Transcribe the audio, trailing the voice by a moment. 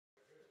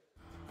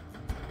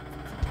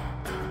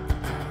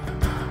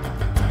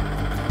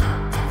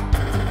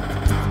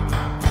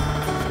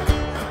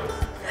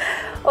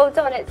Well,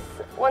 Don, it's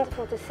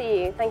wonderful to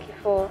see you. Thank you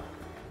for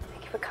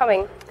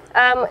coming.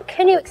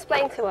 Can you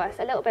explain to us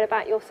a little bit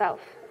about yourself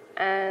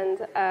and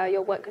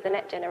your work with the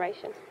Net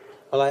Generation?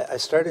 Well, I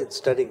started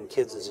studying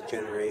kids as a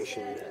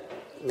generation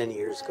many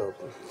years ago,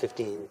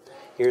 15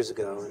 years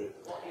ago,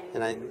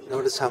 and I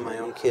noticed how my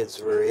own kids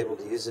were able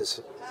to use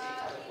this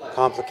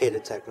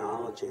complicated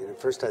technology. And at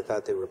first I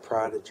thought they were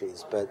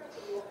prodigies, but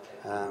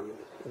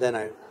then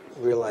I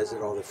realized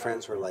that all their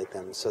friends were like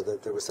them, so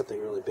that there was something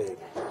really big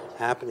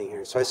happening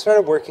here. So I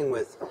started working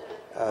with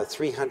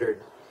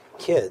 300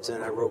 kids,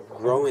 and I wrote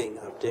Growing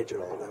Up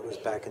Digital. That was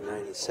back in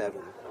 '97.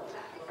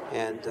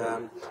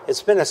 And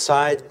it's been a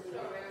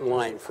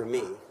sideline for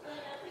me,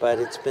 but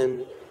it's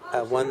been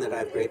one that I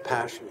have great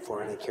passion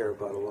for and I care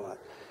about a lot.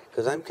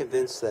 Because I'm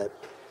convinced that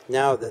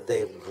now that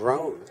they've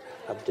grown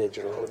up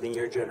digital, I mean,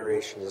 your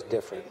generation is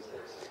different.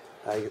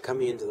 You're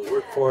coming into the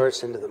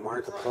workforce, into the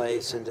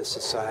marketplace, into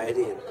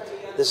society, and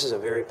this is a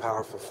very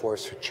powerful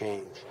force for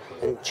change,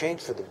 and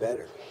change for the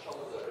better.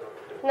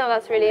 No,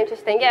 that's really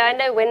interesting. Yeah, I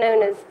know we're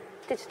known as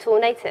digital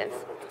natives.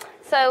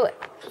 So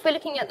if we're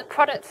looking at the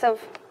products of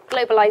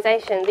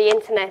globalization, the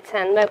internet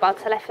and mobile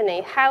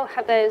telephony, how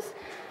have those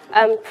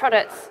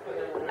products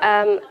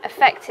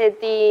affected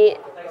the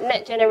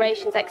Net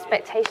Generation's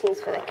expectations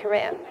for their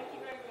career?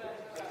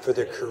 For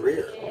their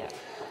career? Yeah.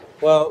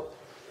 Well,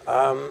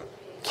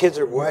 kids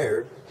are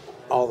wired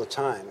all the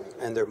time,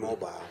 and they're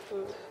mobile.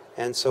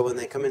 And so when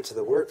they come into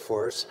the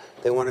workforce,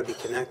 they want to be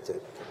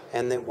connected.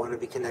 And they want to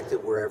be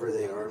connected wherever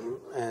they are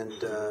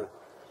and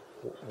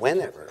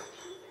whenever,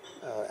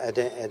 at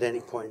any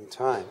point in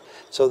time.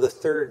 So the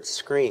third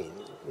screen,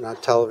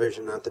 not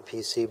television, not the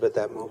PC, but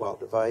that mobile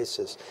device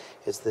is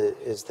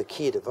the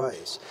key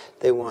device.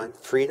 They want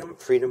freedom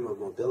of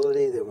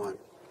mobility. They want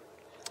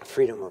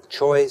freedom of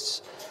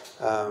choice.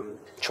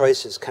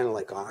 Choice is kind of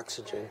like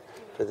oxygen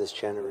for this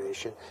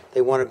generation.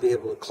 They want to be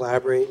able to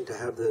collaborate and to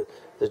have the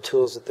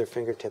tools at their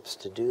fingertips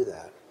to do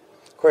that.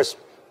 Of course,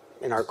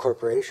 in our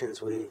corporations,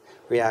 we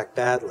react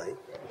badly.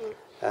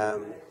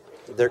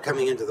 They're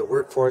coming into the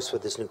workforce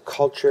with this new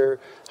culture,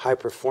 high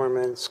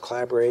performance,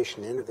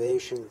 collaboration,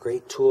 innovation,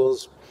 great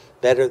tools,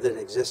 better than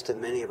exist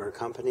in many of our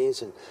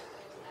companies. And,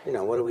 you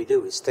know, what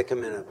do? We stick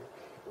them in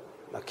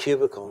a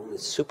cubicle and we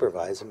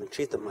supervise them and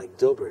treat them like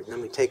Dilbert, and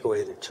then we take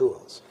away their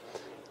tools.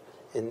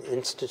 In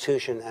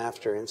institution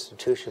after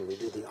institution, we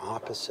do the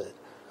opposite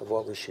of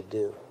what we should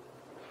do.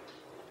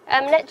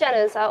 Net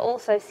Genners are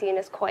also seen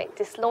as quite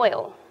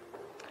disloyal.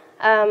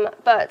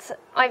 But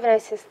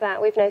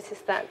we've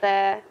noticed that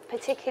they're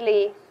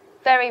particularly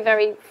very,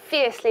 very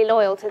fiercely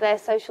loyal to their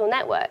social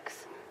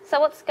networks. So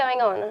what's going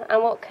on,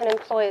 and what can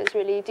employers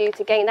really do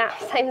to gain that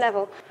same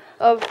level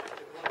of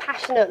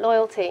passionate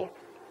loyalty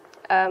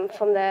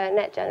from their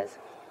Net Genners?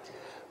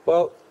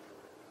 Well,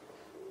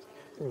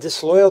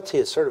 disloyalty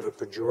is sort of a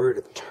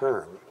pejorative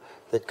term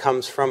that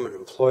comes from an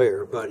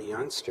employer about a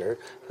youngster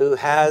who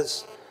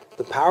has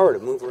the power to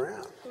move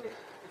around.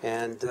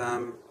 And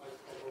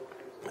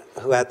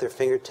who at their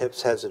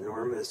fingertips has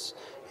enormous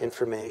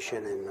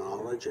information and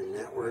knowledge and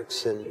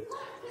networks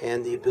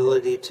and the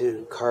ability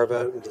to carve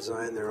out and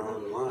design their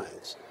own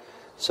lives.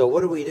 So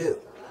what do?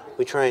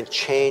 We try and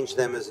change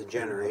them as a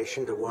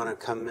generation to want to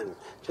come and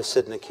just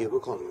sit in a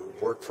cubicle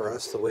and work for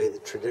us the way the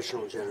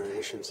traditional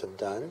generations have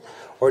done?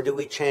 Or do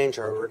we change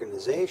our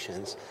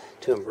organizations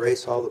to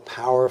embrace all the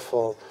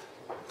powerful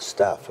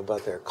stuff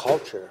about their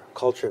culture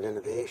of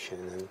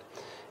innovation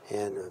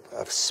and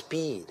of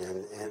speed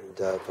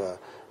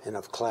and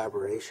of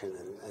collaboration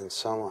and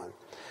so on.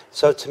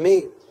 So to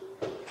me,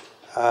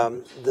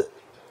 on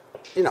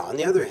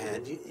the other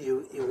hand,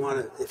 you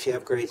want to, if you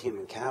have great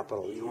human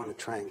capital, you want to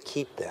try and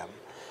keep them.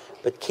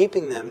 But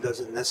keeping them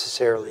doesn't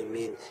necessarily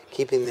mean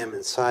keeping them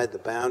inside the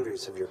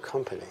boundaries of your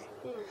company.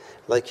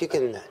 Like, you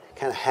can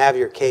kind of have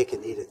your cake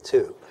and eat it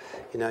too.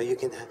 You know, you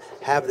can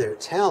have their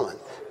talent,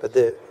 but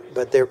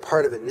they're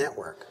part of a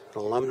network,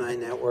 an alumni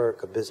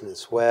network, a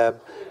business web,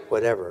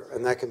 whatever,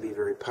 and that can be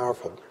very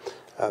powerful.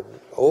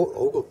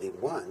 Ogilvy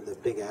One, the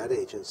big ad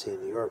agency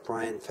in New York,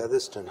 Brian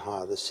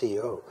Featherston-Ha, the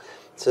CEO,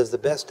 says the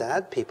best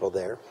ad people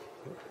there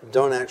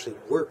don't actually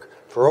work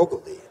for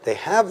Ogilvy. They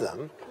have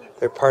them,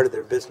 they're part of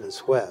their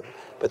business web,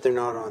 but they're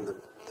not on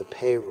the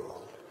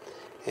payroll.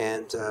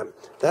 And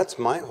that's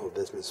my whole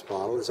business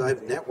model, is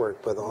I've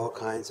networked with all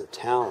kinds of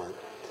talent,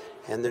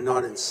 and they're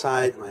not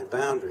inside my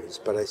boundaries,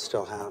 but I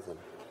still have them.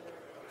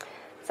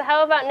 So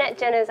how about Net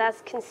Genners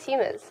as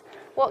consumers?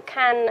 What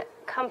can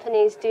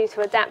companies do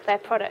to adapt their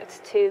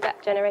products to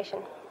that generation?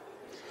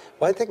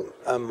 Well, I think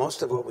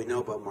most of what we know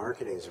about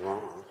marketing is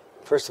wrong.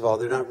 First of all,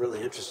 they're not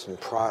really interested in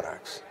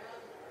products.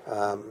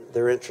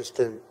 They're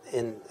interested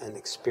in an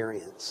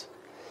experience.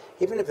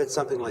 Even if it's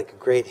something like a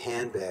great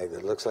handbag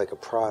that looks like a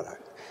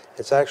product,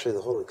 it's actually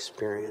the whole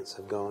experience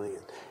of going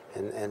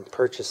and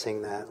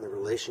purchasing that, and the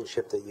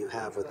relationship that you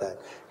have with that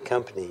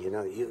company. You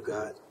know, you've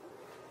got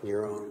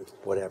your own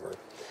whatever.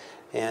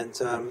 And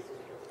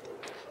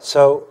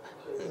so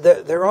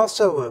they're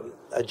also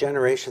a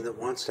generation that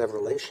wants to have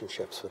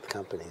relationships with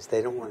companies.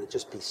 They don't want to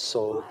just be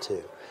sold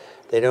to.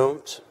 They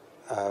don't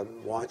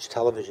watch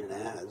television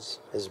ads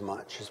as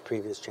much as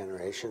previous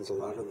generations. A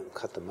lot of them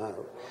cut them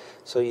out.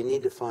 So you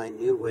need to find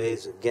new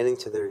ways of getting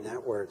to their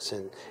networks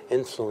and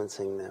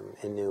influencing them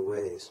in new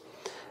ways.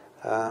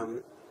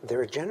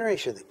 They're a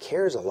generation that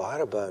cares a lot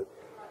about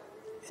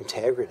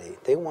integrity.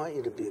 They want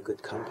you to be a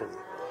good company.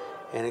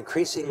 And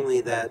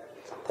increasingly that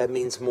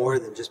means more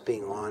than just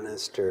being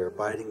honest or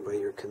abiding by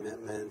your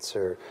commitments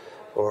or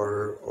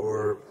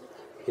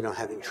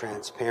having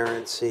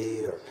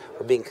transparency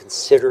or being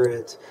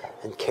considerate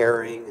and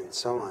caring and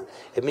so on.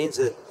 It means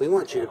that we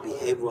want you to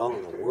behave well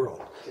in the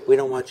world. We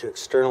don't want you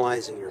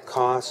externalizing your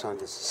costs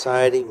onto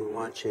society. We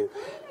want you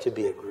to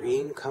be a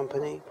green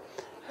company.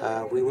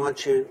 We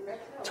want you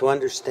to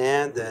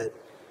understand that,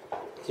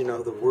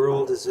 the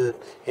world is an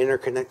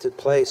interconnected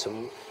place,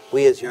 and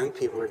we as young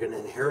people are going to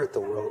inherit the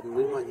world, and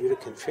we want you to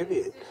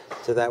contribute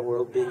to that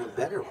world being a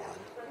better one.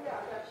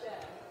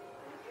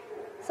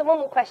 So one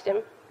more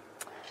question.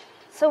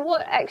 So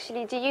what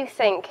actually do you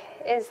think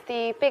is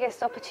the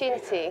biggest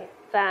opportunity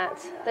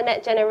that the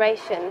next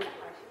generation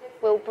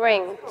will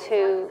bring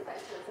to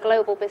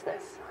global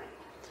business?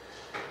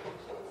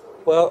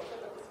 Well,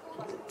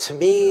 to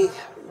me,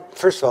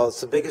 first of all,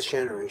 it's the biggest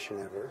generation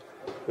ever,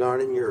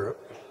 not in Europe.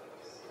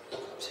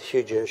 It's a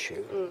huge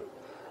issue.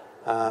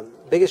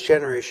 Biggest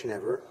generation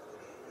ever.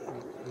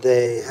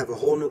 They have a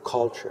whole new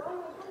culture.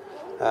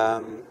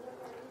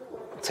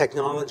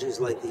 Technology is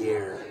like the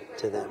air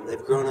to them.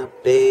 They've grown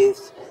up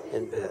bathed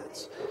in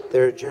bits.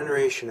 They're a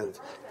generation of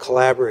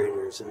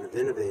collaborators and of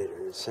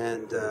innovators,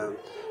 and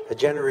a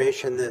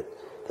generation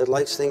that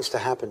likes things to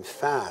happen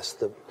fast,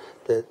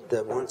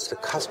 that wants to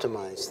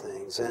customize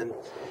things. And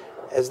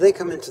as they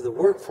come into the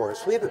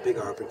workforce, we have a big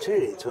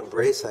opportunity to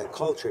embrace that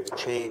culture, to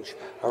change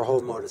our whole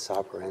modus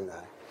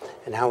operandi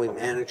and how we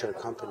manage our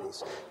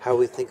companies, how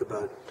we think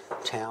about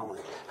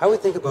talent, how we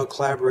think about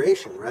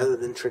collaboration rather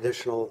than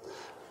traditional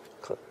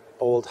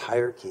old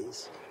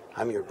hierarchies.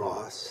 I'm your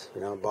boss.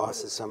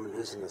 Boss is someone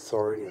who's an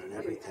authority on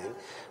everything.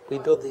 We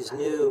build these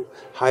new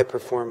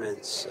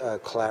high-performance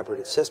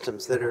collaborative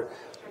systems that are,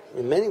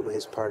 in many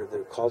ways, part of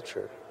their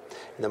culture.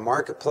 In the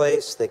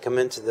marketplace, they come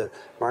into the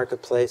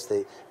marketplace,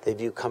 they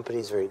view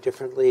companies very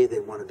differently,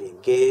 they want to be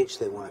engaged,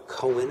 they want to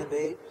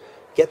co-innovate.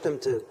 Get them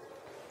to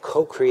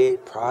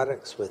co-create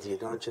products with you.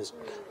 Don't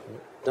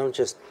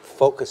just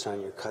focus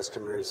on your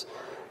customers,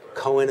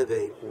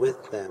 co-innovate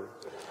with them.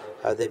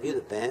 They view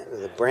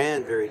the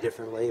brand very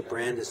differently. A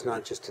brand is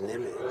not just an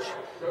image.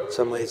 In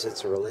some ways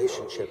it's a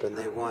relationship, and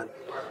they want,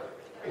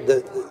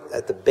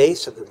 at the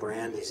base of the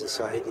brand is this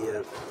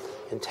idea of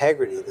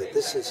integrity, that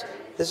this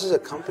is a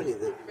company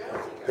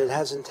that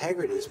has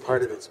integrity as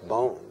part of its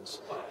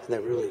bones and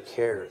that really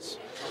cares.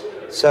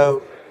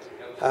 So,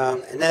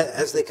 and that,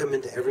 as they come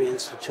into every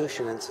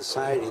institution in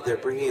society, they're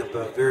bringing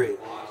about very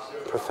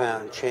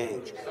profound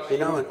change.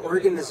 And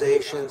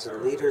organizations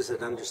and leaders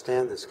that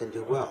understand this can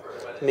do well.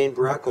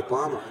 Barack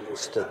Obama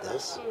understood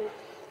this,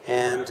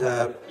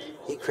 and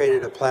he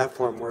created a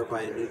platform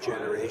whereby a new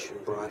generation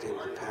brought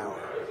into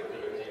power.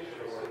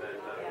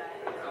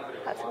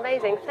 That's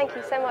amazing. Thank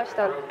you so much,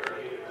 Don.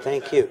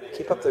 Thank you.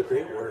 Keep up the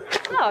great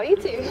work. Oh, you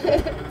too.